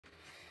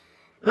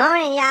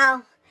Morning,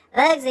 y'all.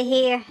 Bugsy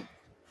here.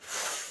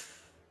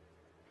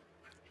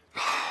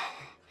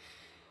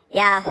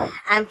 Y'all,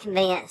 I'm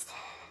convinced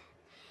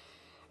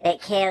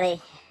that Kelly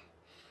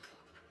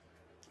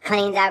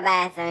cleans our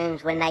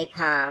bathrooms with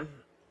napalm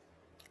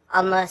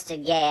or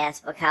mustard gas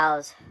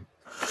because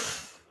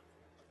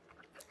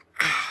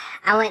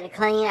I went to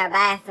clean our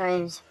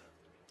bathrooms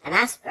and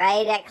I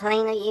sprayed that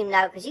cleaner,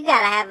 because you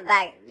gotta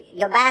have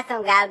your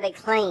bathroom gotta be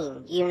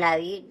clean, you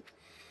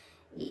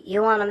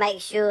want to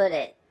make sure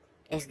that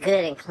it's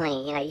good and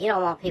clean. You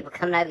don't want people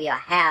coming over your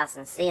house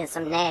and seeing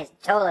some nasty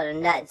toilet or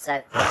nothing,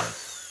 so.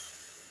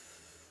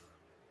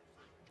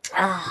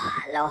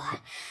 Oh, Lord.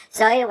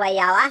 So anyway,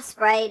 y'all, I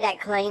sprayed that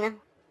cleaner.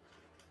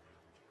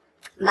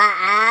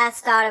 My eyes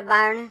started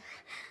burning.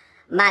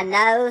 My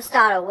nose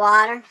started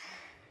watering.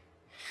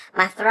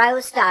 My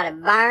throat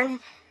started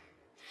burning.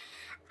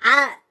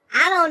 I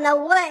don't know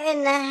what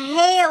in the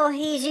hell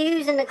he's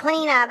using to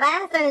clean our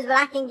bathrooms, but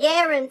I can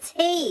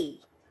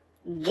guarantee,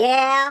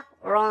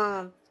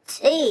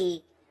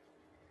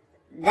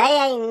 they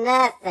ain't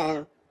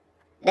nothing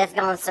that's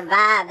gonna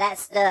survive that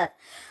stuff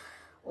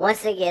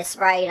once it gets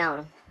sprayed on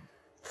them.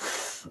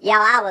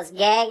 Y'all, I was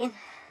gagging.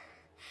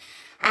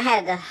 I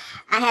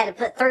had to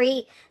put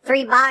three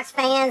box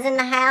fans in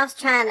the house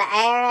trying to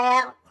air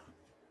out.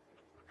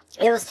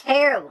 It was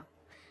terrible.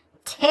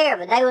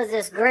 Terrible. There was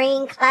this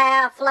green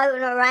cloud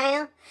floating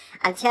around.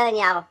 I'm telling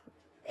y'all,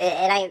 it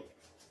ain't.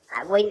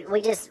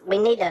 We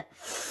need to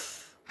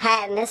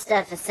patent this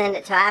stuff and send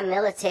it to our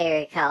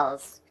military,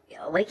 cause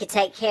we could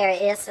take care of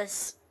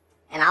ISIS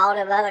and all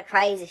them other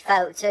crazy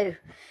folk too.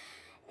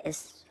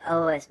 It's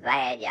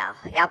bad, y'all.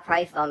 Y'all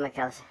pray for me,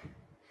 cause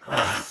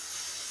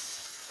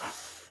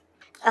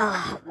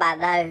my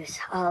nose.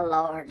 Oh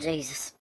Lord Jesus.